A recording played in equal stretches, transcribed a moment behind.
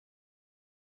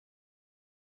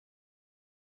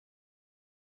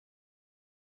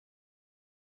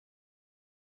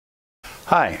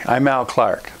Hi, I'm Al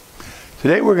Clark.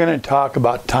 Today we're going to talk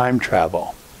about time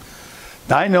travel.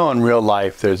 Now, I know in real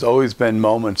life there's always been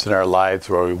moments in our lives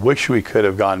where we wish we could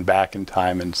have gone back in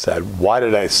time and said, why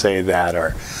did I say that? Or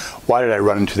why did I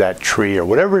run into that tree? Or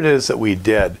whatever it is that we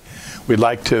did, we'd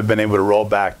like to have been able to roll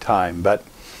back time. But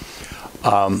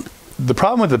the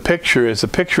problem with the picture is the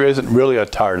picture isn't really a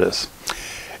TARDIS.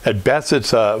 At best,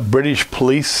 it's a British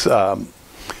police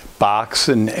box,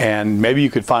 and maybe you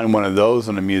could find one of those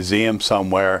in a museum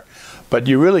somewhere, but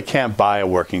you really can't buy a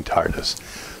working TARDIS.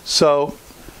 So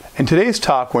in today's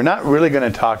talk, we're not really going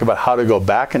to talk about how to go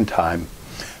back in time,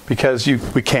 because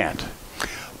we can't.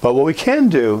 But what we can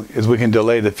do is we can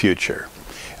delay the future.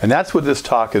 And that's what this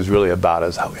talk is really about,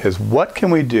 is what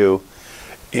can we do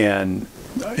in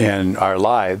our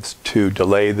lives to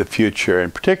delay the future,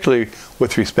 and particularly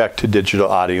with respect to digital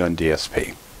audio and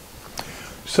DSP.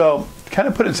 So, to kind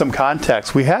of put in some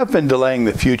context, we have been delaying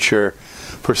the future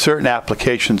for certain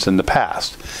applications in the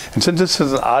past. And since this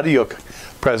is an audio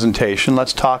presentation,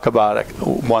 let's talk about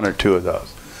one or two of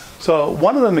those. So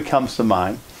one of them that comes to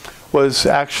mind was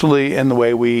actually in the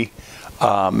way we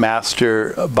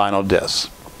master vinyl discs.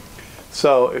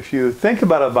 So if you think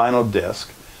about a vinyl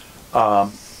disc,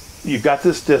 you've got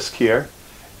this disc here,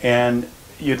 and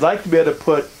you'd like to be able to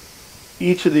put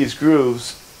each of these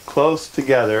grooves close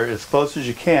together, as close as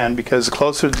you can, because the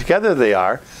closer together they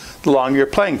are, the longer your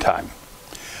playing time.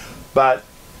 But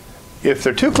if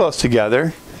they're too close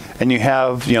together, and you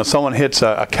have, someone hits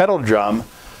a kettle drum,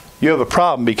 you have a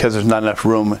problem because there's not enough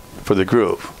room for the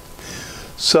groove.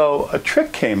 So a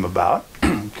trick came about,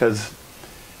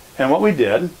 and what we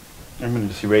did, I'm going to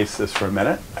just erase this for a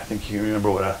minute. I think you can remember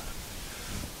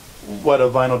what a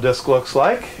vinyl disc looks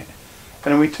like.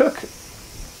 And we took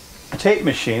a tape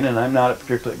machine, and I'm not a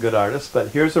particularly good artist, but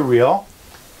here's a reel,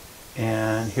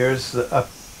 and here's a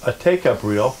take-up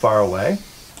reel far away.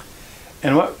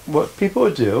 And what people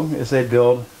would do is they'd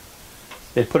put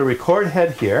a record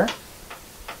head here.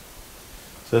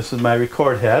 So this is my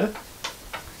record head.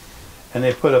 And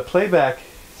they put a playback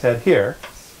head here.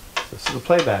 This is a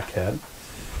playback head.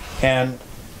 And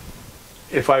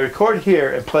if I record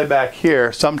here and play back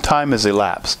here, some time has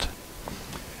elapsed.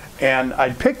 And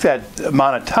I'd pick that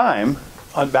amount of time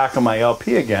on back of my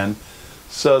LP again,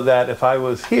 so that if I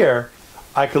was here,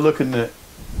 I could look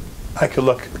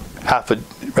half a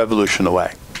revolution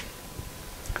away.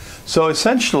 So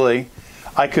essentially,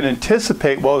 I could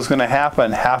anticipate what was going to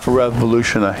happen half a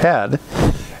revolution ahead,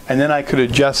 and then I could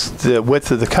adjust the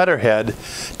width of the cutter head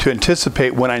to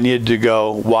anticipate when I needed to go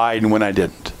wide and when I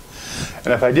didn't. And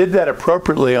if I did that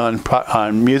appropriately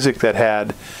on music that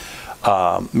had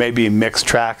maybe mixed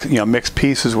tracks, mixed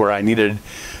pieces where I needed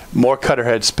more cutter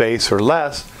head space or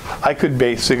less, I could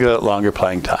basically get longer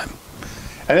playing time.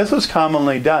 And this was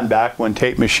commonly done back when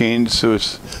tape machines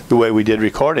was the way we did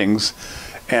recordings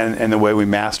and the way we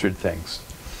mastered things.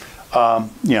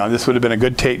 This would have been a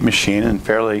good tape machine and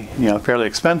fairly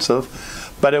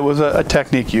expensive, but it was a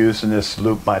technique used, and this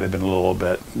loop might have been a little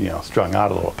bit, strung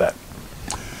out a little bit.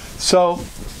 So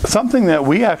something that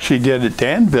we actually did at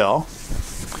Danville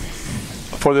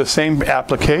for the same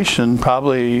application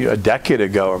probably a decade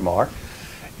ago or more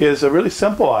is a really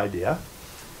simple idea.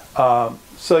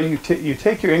 So you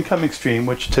take your incoming stream,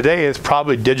 which today is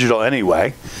probably digital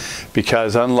anyway,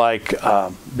 because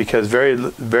because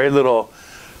very little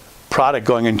product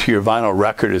going into your vinyl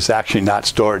record is actually not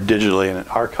stored digitally in an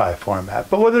archive format.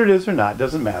 But whether it is or not,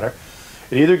 doesn't matter.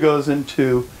 It either goes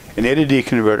into an A to D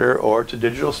converter or to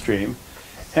digital stream,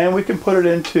 and we can put it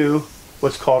into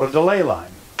what's called a delay line.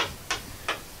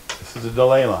 This is a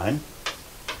delay line.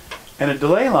 And a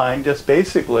delay line, just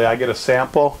basically, I get a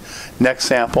sample, next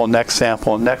sample, next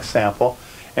sample, next sample,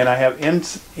 and I have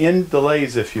in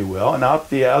delays, if you will, and out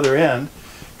the other end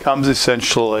comes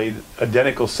essentially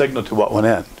identical signal to what went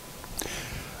in.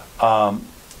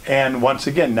 And once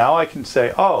again, now I can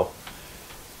say, oh,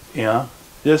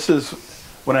 this is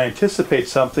when I anticipate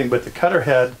something, but the cutter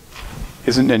head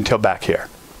isn't until back here.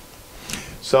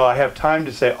 So I have time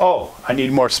to say, oh, I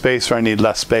need more space or I need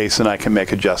less space, and I can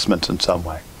make adjustments in some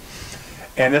way.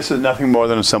 And this is nothing more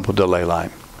than a simple delay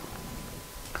line.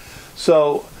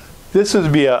 So this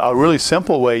would be a really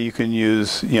simple way you can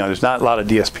use, there's not a lot of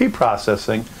DSP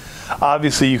processing.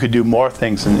 Obviously, you could do more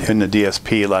things in the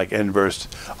DSP, like inverse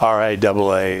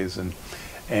RAAs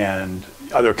and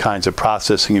other kinds of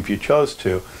processing if you chose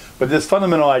to. But this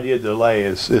fundamental idea of delay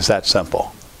is that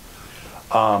simple.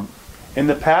 In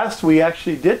the past, we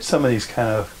actually did some of these kind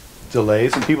of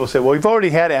delays, and people say, well, we've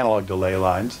already had analog delay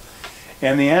lines.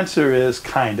 And the answer is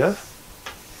kind of.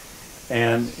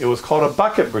 And it was called a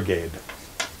bucket brigade.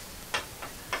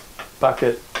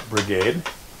 Bucket brigade.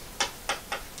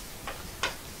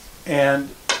 And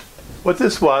what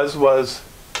this was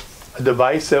a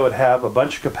device that would have a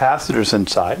bunch of capacitors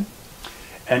inside,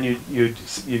 and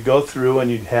you'd go through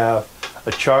and you'd have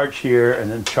a charge here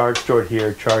and then charge stored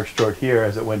here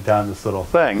as it went down this little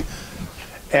thing.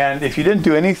 And if you didn't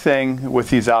do anything with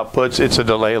these outputs, it's a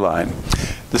delay line.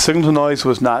 The signal to noise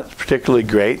was not particularly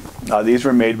great. These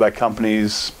were made by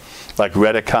companies like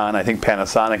Redicon. I think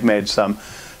Panasonic made some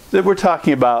that we're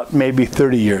talking about maybe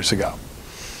 30 years ago.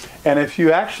 And if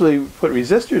you actually put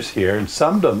resistors here and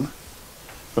summed them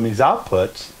from these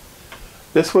outputs,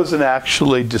 this was an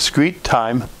actually discrete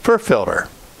time FIR filter.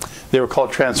 They were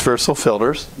called transversal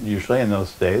filters, usually in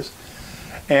those days.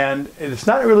 And it's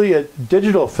not really a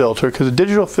digital filter, because a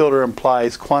digital filter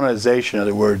implies quantization, in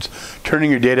other words, turning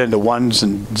your data into ones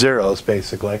and zeros,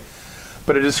 basically.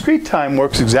 But a discrete time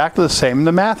works exactly the same, and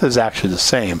the math is actually the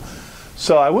same.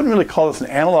 So I wouldn't really call this an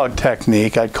analog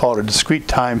technique. I'd call it a discrete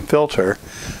time filter.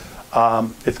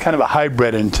 It's kind of a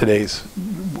hybrid in today's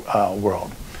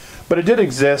world. But it did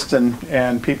exist,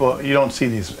 and people, you don't see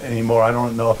these anymore. I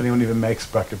don't know if anyone even makes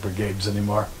bucket brigades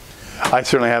anymore. I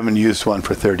certainly haven't used one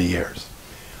for 30 years.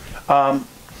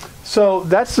 So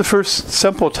that's the first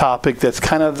simple topic that's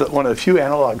kind of one of the few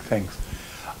analog things.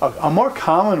 A more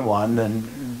common one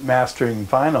than mastering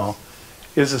vinyl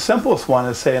is the simplest one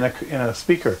is, say, in a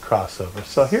speaker crossover.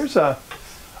 So here's a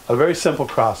very simple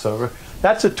crossover.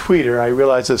 That's a tweeter. I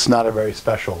realize it's not a very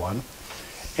special one.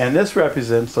 And this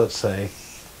represents, let's say,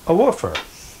 a woofer.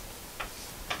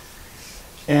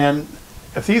 And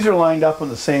if these are lined up on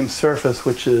the same surface,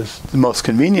 which is the most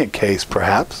convenient case,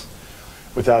 perhaps,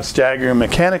 without staggering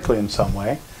mechanically in some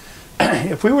way,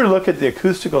 if we were to look at the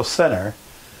acoustical center,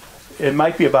 it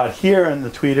might be about here in the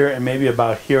tweeter and maybe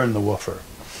about here in the woofer.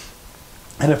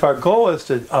 And if our goal is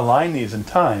to align these in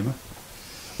time,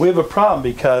 we have a problem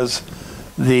because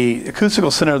the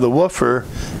acoustical center of the woofer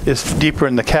is deeper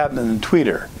in the cabinet than the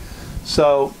tweeter.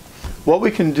 So what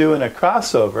we can do in a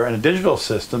crossover, in a digital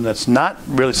system, that's not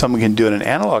really something we can do in an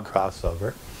analog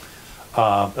crossover,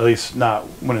 at least not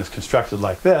when it's constructed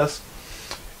like this,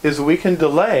 is we can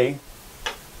delay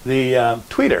the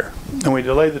tweeter. And we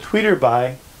delay the tweeter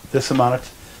by this amount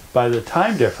by the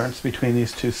time difference between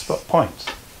these two points.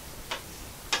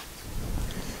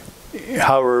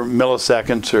 However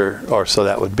milliseconds or so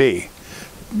that would be.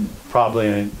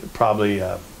 Probably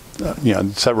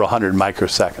several hundred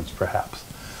microseconds perhaps.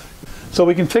 So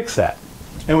we can fix that.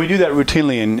 And we do that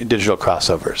routinely in digital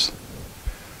crossovers.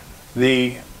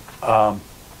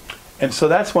 And so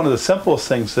that's one of the simplest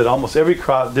things that almost every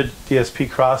DSP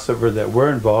crossover that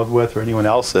we're involved with, or anyone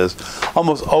else is,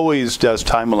 almost always does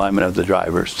time alignment of the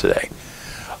drivers today.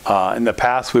 In the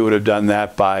past, we would have done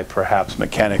that by perhaps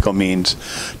mechanical means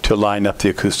to line up the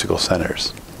acoustical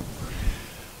centers.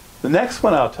 The next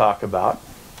one I'll talk about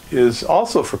is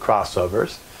also for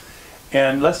crossovers.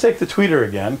 And let's take the tweeter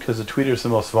again, because the tweeter is the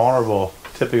most vulnerable,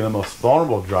 typically the most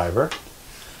vulnerable driver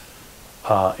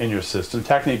in your system.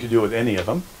 Technically, you could do it with any of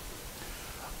them.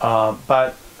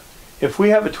 But if we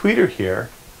have a tweeter here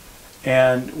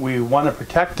and we want to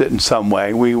protect it in some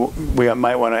way, we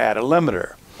might want to add a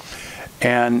limiter.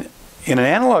 And in an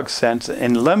analog sense,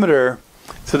 in limiter,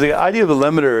 so the idea of a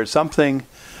limiter is something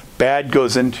bad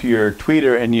goes into your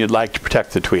tweeter and you'd like to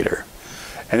protect the tweeter.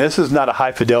 And this is not a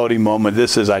high fidelity moment.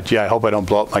 This is, gee, I hope I don't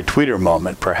blow up my tweeter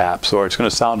moment, perhaps, or it's going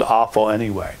to sound awful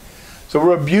anyway. So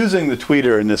we're abusing the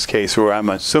tweeter in this case, where I'm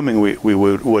assuming we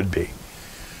would be.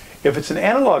 If it's an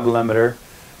analog limiter,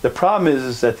 the problem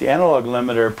is that the analog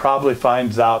limiter probably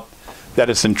finds out that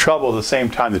it's in trouble the same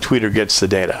time the tweeter gets the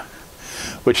data,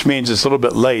 which means it's a little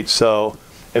bit late. So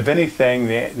if anything,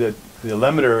 the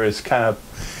limiter is kind of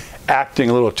acting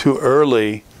a little too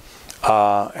early,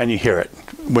 and you hear it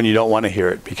when you don't want to hear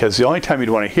it, because the only time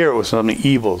you'd want to hear it was when something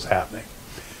evil is happening.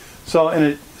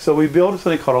 So we built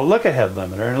something called a look-ahead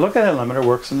limiter, and a look-ahead limiter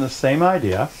works in the same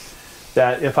idea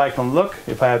that if I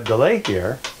have delay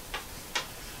here,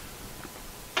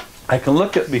 I can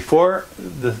look at before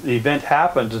the event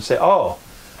happens and say, oh,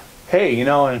 hey, in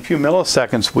a few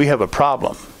milliseconds we have a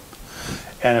problem.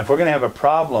 And if we're going to have a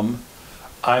problem,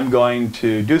 I'm going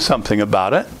to do something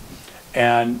about it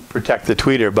and protect the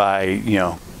tweeter by,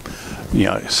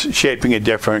 shaping it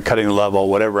different, cutting the level,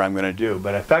 whatever I'm going to do.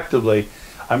 But effectively,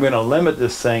 I'm going to limit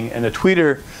this thing, and the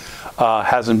tweeter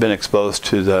hasn't been exposed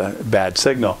to the bad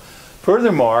signal.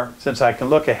 Furthermore, since I can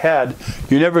look ahead,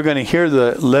 you're never going to hear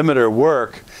the limiter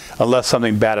work unless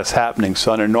something bad is happening.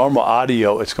 So under normal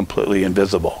audio, it's completely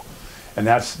invisible. And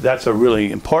that's a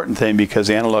really important thing, because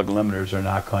the analog limiters are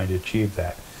not going to achieve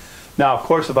that. Now, of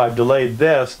course, if I've delayed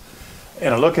this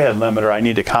in a look-ahead limiter, I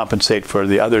need to compensate for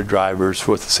the other drivers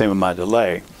with the same amount of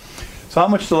delay. So how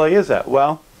much delay is that?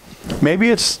 Well, maybe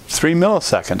it's 3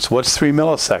 milliseconds. What's 3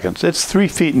 milliseconds? It's 3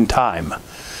 feet in time.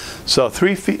 So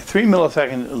 3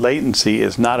 millisecond latency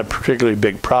is not a particularly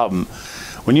big problem.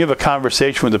 When you have a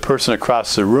conversation with the person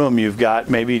across the room, you've got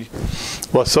maybe,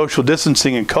 well, social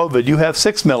distancing and COVID, you have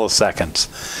 6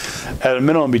 milliseconds at a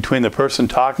minimum between the person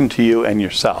talking to you and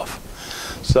yourself.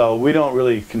 So we don't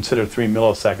really consider 3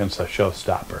 milliseconds a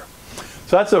showstopper.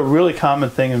 So that's a really common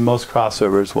thing, and most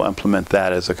crossovers will implement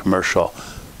that as a commercial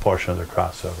portion of their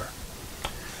crossover.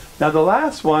 Now the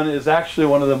last one is actually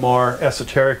one of the more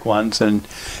esoteric ones, and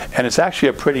it's actually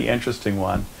a pretty interesting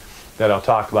one that I'll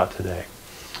talk about today.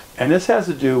 And this has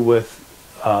to do with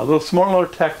a little more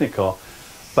technical,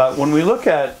 but when we look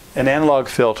at an analog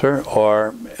filter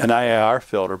or an IIR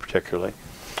filter particularly,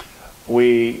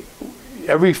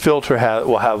 every filter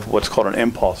will have what's called an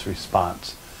impulse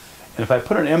response. And if I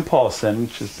put an impulse in,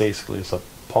 which is basically just a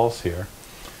pulse here,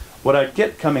 what I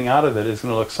get coming out of it is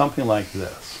going to look something like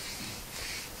this.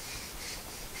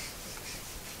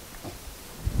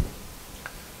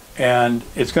 And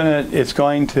it's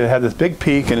going to have this big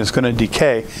peak and it's going to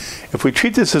decay. If we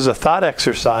treat this as a thought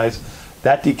exercise,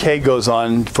 that decay goes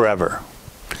on forever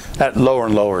at lower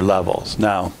and lower levels.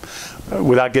 Now,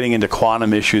 without getting into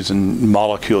quantum issues and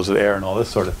molecules of air and all this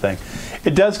sort of thing,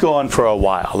 it does go on for a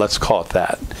while. Let's call it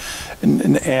that.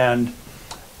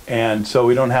 And so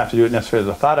we don't have to do it necessarily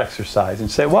as a thought exercise and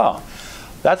say, well,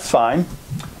 that's fine.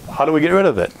 How do we get rid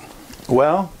of it?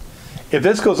 Well, if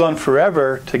this goes on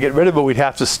forever, to get rid of it, we'd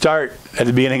have to start at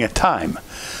the beginning of time.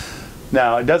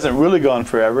 Now, it doesn't really go on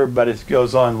forever, but it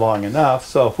goes on long enough.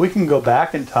 So if we can go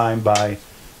back in time by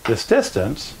this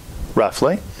distance,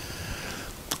 roughly,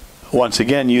 once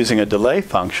again using a delay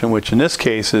function, which in this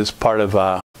case is part of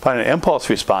an impulse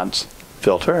response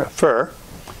filter, a FIR,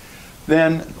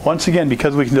 then once again,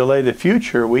 because we can delay the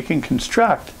future, we can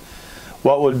construct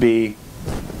what would be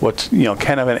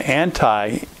kind of an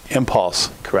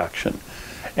anti-impulse correction.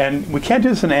 And we can't do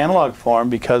this in analog form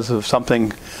because of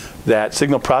something that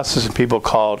signal processing people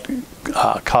called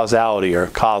causality or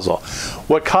causal.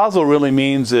 What causal really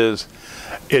means is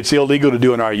it's illegal to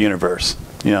do in our universe.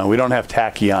 We don't have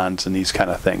tachyons and these kind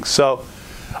of things. So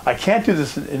I can't do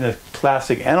this in a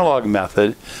classic analog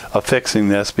method of fixing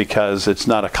this because it's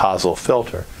not a causal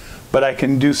filter. But I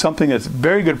can do something that's a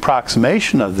very good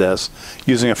approximation of this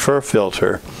using a FIR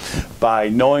filter by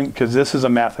knowing, because this is a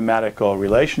mathematical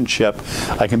relationship,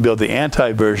 I can build the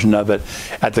anti-version of it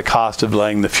at the cost of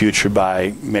delaying the future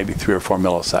by maybe 3 or 4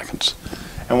 milliseconds.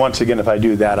 And once again, if I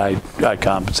do that, I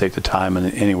compensate the time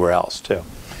and anywhere else too.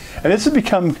 And this has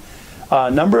become,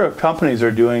 a number of companies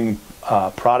are doing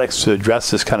products to address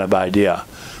this kind of idea.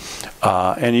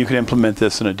 And you can implement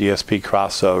this in a DSP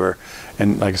crossover.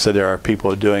 And like I said, there are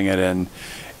people doing it in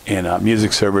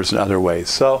music servers and other ways.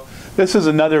 So this is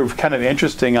another kind of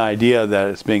interesting idea that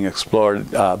is being explored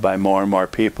by more and more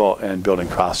people in building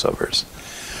crossovers.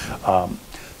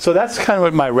 So that's kind of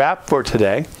what my wrap for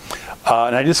today.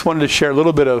 And I just wanted to share a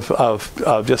little bit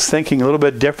of just thinking a little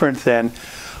bit different than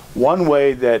one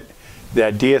way that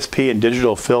DSP and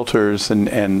digital filters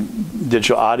and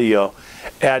digital audio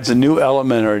adds a new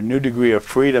element or a new degree of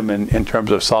freedom in terms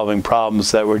of solving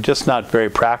problems that were just not very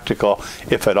practical,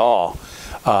 if at all,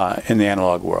 in the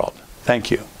analog world. Thank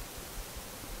you.